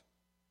ends.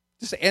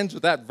 It just ends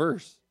with that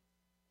verse.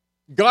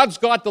 God's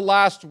got the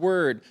last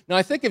word. Now,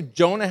 I think if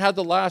Jonah had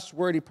the last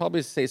word, he'd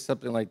probably say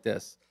something like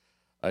this: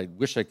 I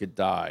wish I could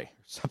die,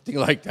 or something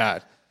like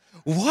that.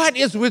 What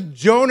is with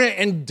Jonah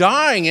and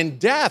dying and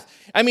death?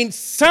 I mean,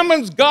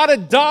 someone's got to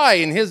die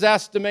in his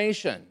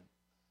estimation.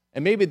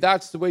 And maybe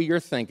that's the way you're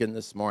thinking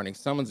this morning.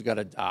 Someone's got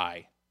to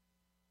die.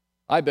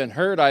 I've been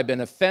hurt, I've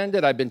been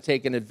offended, I've been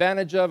taken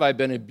advantage of, I've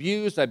been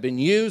abused, I've been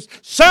used.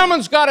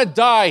 Someone's got to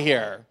die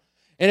here.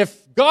 And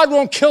if God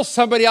won't kill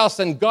somebody else,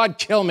 then God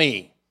kill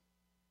me.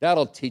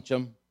 That'll teach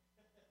them.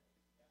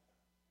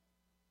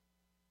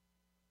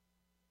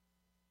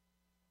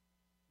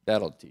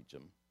 That'll teach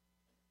them.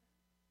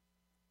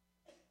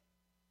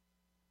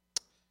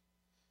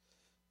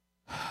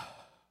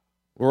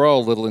 We're all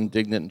a little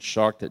indignant and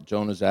shocked at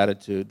Jonah's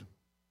attitude.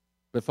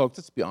 But folks,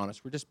 let's be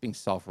honest, we're just being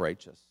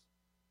self-righteous.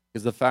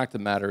 Because the fact of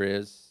the matter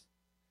is,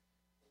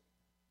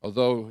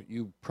 although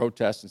you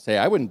protest and say,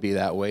 I wouldn't be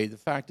that way, the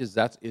fact is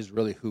that is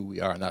really who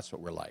we are, and that's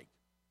what we're like.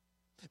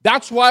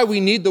 That's why we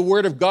need the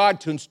Word of God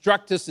to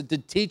instruct us and to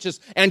teach us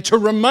and to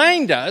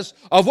remind us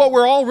of what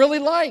we're all really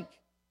like.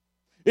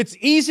 It's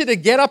easy to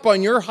get up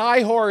on your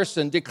high horse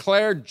and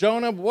declare,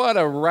 Jonah, what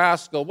a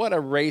rascal, what a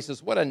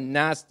racist, what a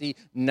nasty,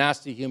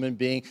 nasty human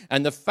being.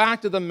 And the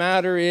fact of the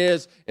matter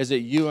is that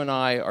you and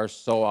I are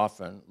so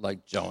often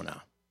like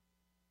Jonah.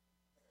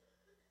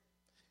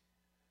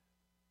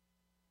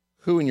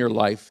 Who in your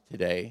life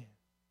today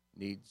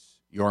needs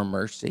your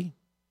mercy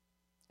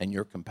and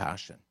your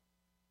compassion?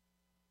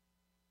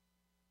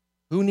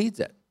 Who needs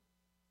it?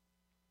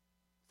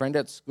 Friend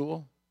at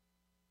school?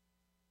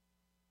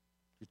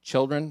 Your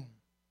children?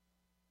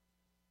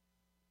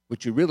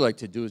 What you really like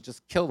to do is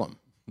just kill them.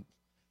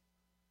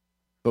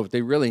 But what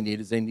they really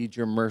need is they need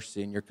your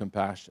mercy and your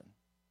compassion.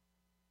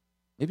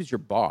 Maybe it's your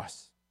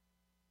boss.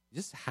 You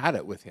just had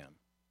it with him,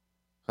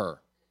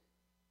 her.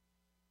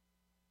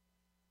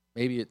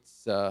 Maybe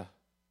it's a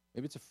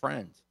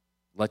friend,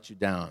 let you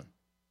down.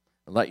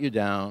 And let you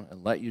down,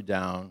 and let you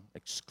down,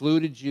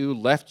 excluded you,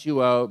 left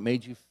you out,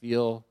 made you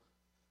feel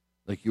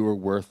like you were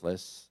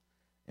worthless.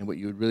 And what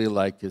you would really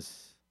like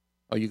is,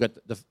 you got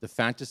the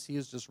fantasy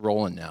is just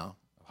rolling now,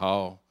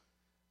 how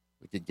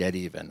we could get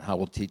even, how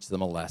we'll teach them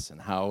a lesson,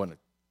 how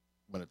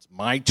when it's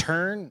my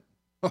turn,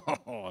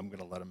 I'm going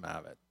to let them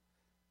have it.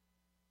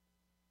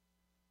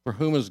 For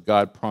whom is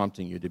God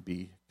prompting you to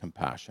be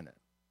compassionate?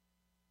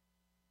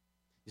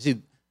 You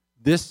see,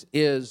 this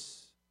is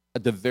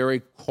at the very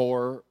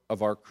core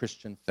of our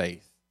Christian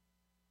faith.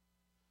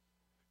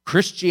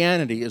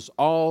 Christianity is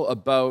all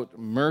about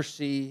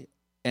mercy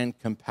and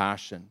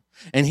compassion.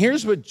 And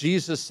here's what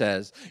Jesus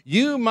says.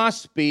 You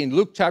must be, in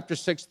Luke chapter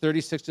 6,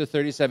 36 to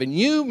 37,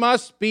 you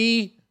must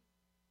be,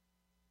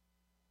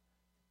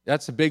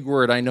 that's a big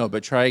word, I know,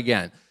 but try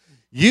again.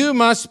 You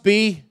must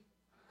be,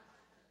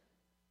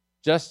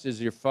 just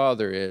as your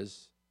Father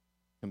is,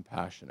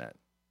 compassionate.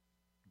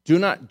 Do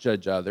not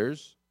judge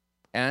others,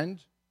 and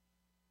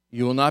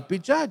you will not be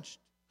judged.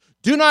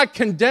 Do not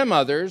condemn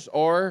others,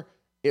 or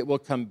it will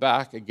come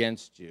back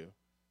against you.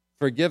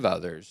 Forgive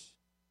others,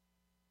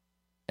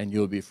 and you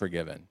will be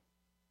forgiven.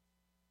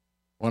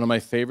 One of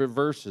my favorite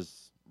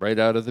verses, right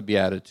out of the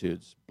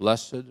Beatitudes.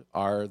 Blessed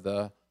are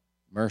the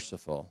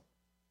merciful,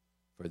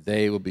 for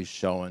they will be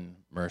shown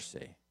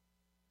mercy.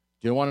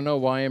 Do you want to know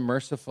why I'm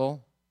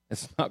merciful?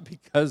 It's not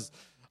because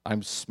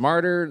I'm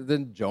smarter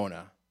than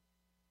Jonah.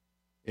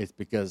 It's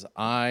because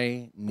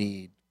I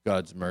need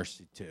God's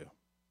mercy too.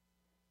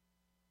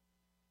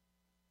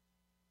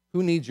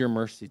 Who needs your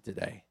mercy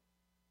today?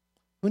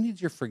 Who needs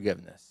your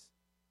forgiveness?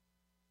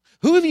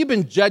 Who have you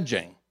been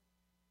judging?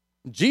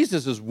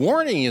 Jesus is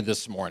warning you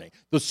this morning.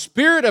 The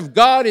Spirit of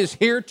God is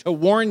here to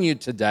warn you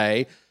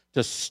today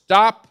to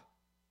stop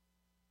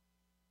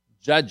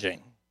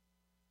judging,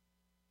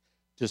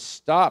 to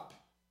stop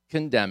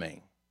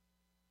condemning,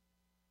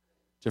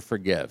 to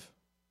forgive.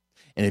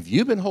 And if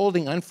you've been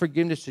holding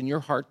unforgiveness in your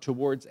heart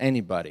towards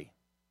anybody,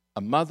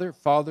 a mother,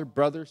 father,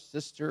 brother,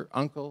 sister,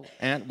 uncle,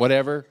 aunt,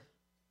 whatever,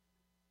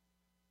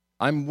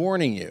 I'm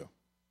warning you,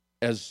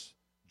 as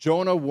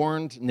Jonah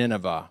warned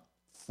Nineveh,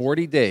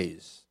 40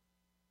 days.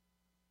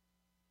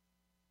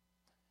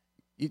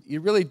 You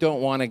really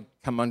don't want to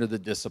come under the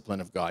discipline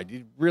of God.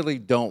 You really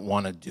don't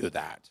want to do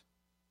that.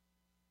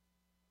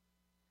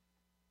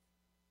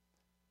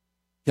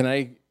 Can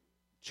I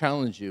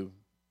challenge you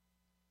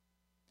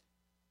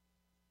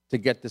to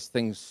get this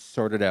thing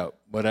sorted out?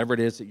 Whatever it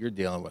is that you're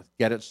dealing with,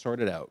 get it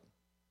sorted out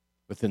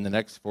within the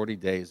next 40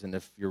 days. And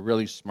if you're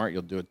really smart,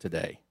 you'll do it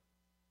today.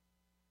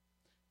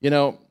 You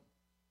know,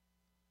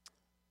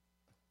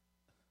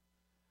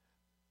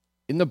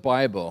 in the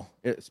Bible,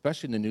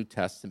 especially in the New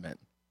Testament,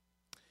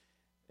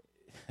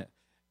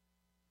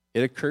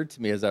 It occurred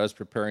to me as I was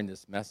preparing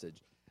this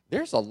message,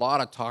 there's a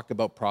lot of talk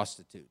about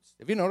prostitutes.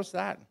 Have you noticed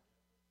that?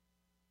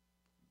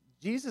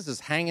 Jesus is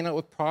hanging out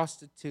with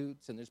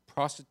prostitutes, and there's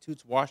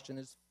prostitutes washing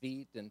his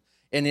feet, and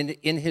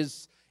in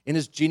his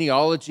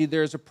genealogy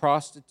there's a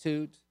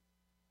prostitute.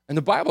 And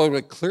the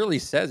Bible clearly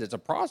says it's a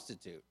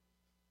prostitute.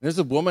 There's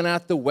a woman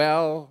at the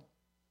well.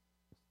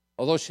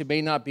 Although she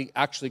may not be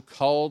actually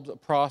called a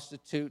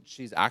prostitute,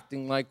 she's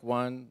acting like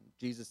one.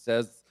 Jesus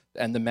says,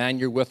 and the man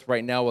you're with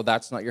right now, well,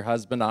 that's not your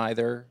husband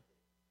either.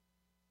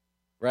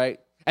 Right?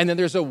 And then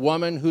there's a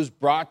woman who's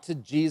brought to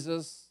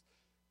Jesus,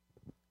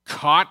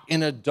 caught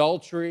in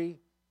adultery.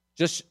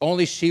 Just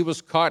only she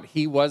was caught,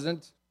 he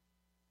wasn't.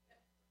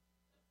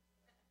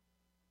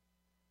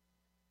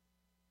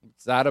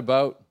 What's that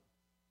about?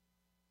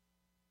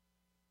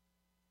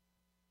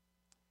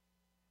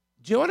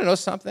 Do you want to know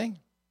something?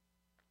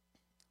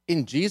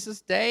 In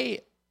Jesus'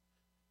 day,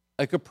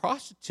 like a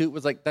prostitute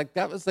was like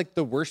that was like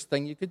the worst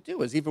thing you could do. It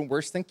was even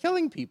worse than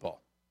killing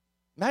people.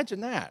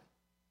 Imagine that.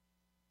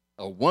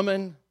 A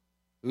woman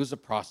who's a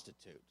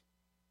prostitute.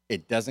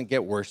 It doesn't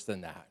get worse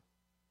than that.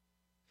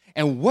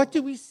 And what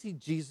do we see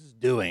Jesus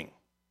doing?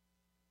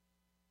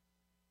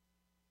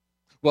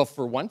 Well,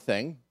 for one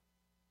thing,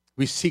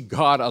 we see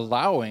God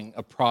allowing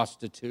a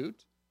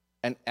prostitute,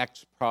 an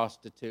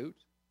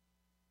ex-prostitute,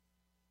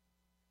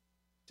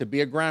 to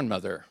be a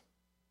grandmother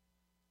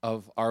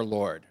of our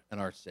Lord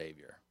and our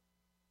Savior.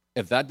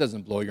 If that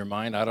doesn't blow your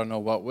mind, I don't know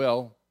what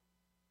will.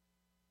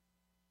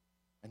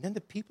 And then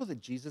the people that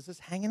Jesus is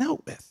hanging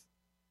out with,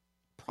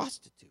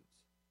 prostitutes.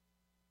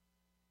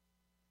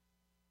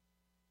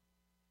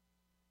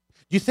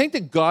 Do you think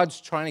that God's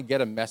trying to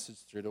get a message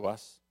through to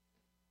us?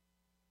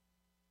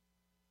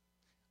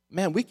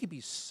 Man, we could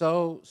be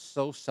so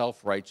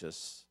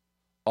self-righteous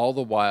all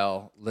the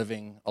while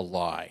living a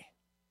lie.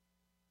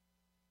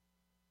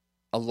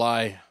 A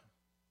lie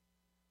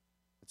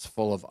that's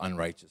full of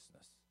unrighteousness.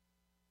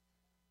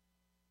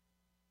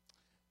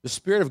 The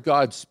Spirit of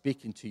God's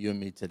speaking to you and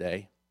me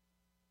today,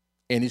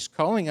 and He's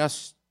calling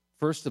us,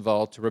 first of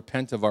all, to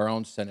repent of our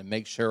own sin and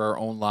make sure our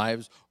own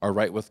lives are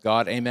right with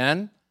God.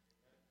 Amen?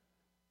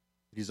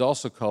 He's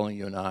also calling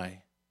you and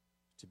I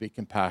to be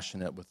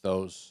compassionate with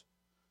those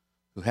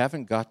who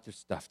haven't got their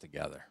stuff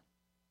together.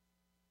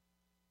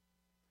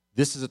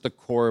 This is at the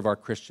core of our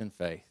Christian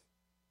faith,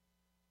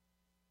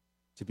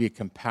 to be a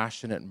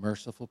compassionate,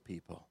 merciful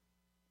people.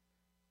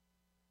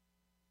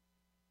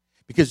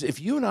 Because if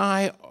you and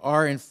I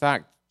are, in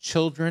fact,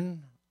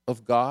 children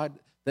of God,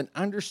 then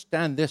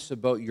understand this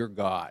about your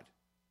God.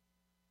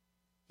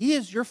 He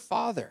is your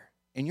Father,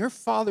 and your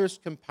Father is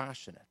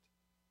compassionate.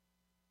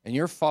 And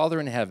your Father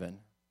in heaven,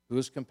 who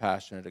is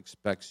compassionate,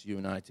 expects you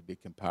and I to be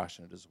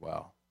compassionate as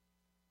well.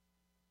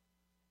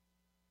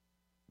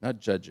 Not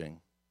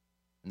judging,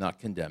 not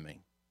condemning,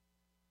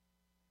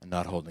 and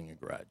not holding a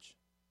grudge.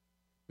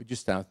 Would you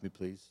stand with me,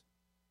 please?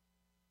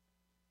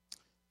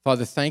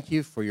 Father, thank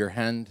you for your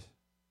hand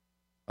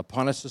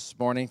upon us this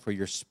morning, for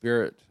your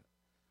Spirit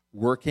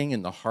working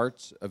in the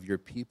hearts of your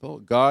people.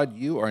 God,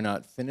 you are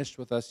not finished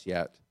with us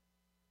yet.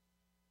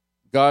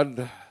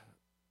 God,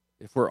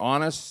 if we're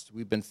honest,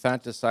 we've been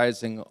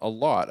fantasizing a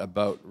lot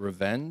about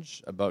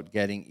revenge, about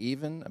getting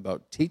even,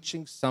 about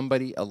teaching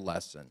somebody a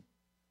lesson.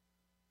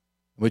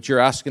 What you're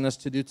asking us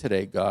to do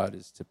today, God,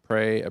 is to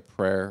pray a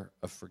prayer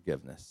of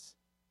forgiveness,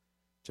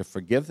 to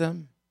forgive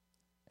them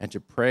and to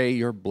pray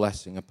your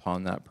blessing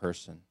upon that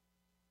person.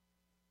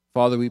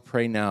 Father, we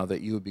pray now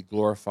that you would be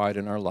glorified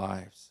in our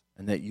lives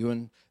and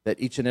that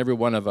each and every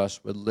one of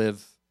us would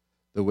live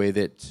the way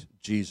that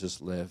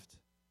Jesus lived,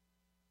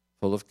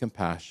 full of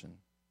compassion,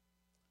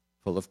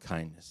 full of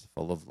kindness,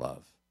 full of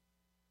love.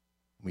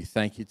 We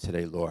thank you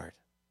today, Lord,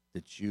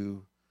 that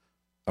you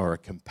are a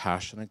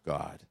compassionate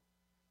God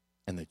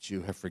and that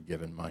you have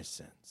forgiven my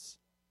sins.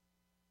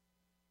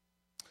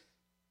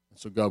 And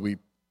so, God, we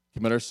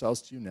commit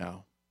ourselves to you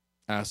now,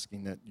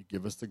 asking that you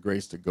give us the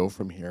grace to go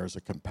from here as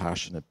a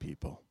compassionate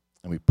people.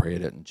 And we pray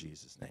it in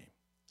Jesus' name.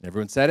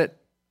 Everyone said it?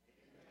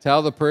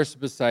 Tell the person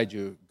beside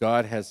you,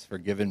 God has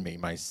forgiven me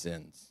my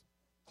sins.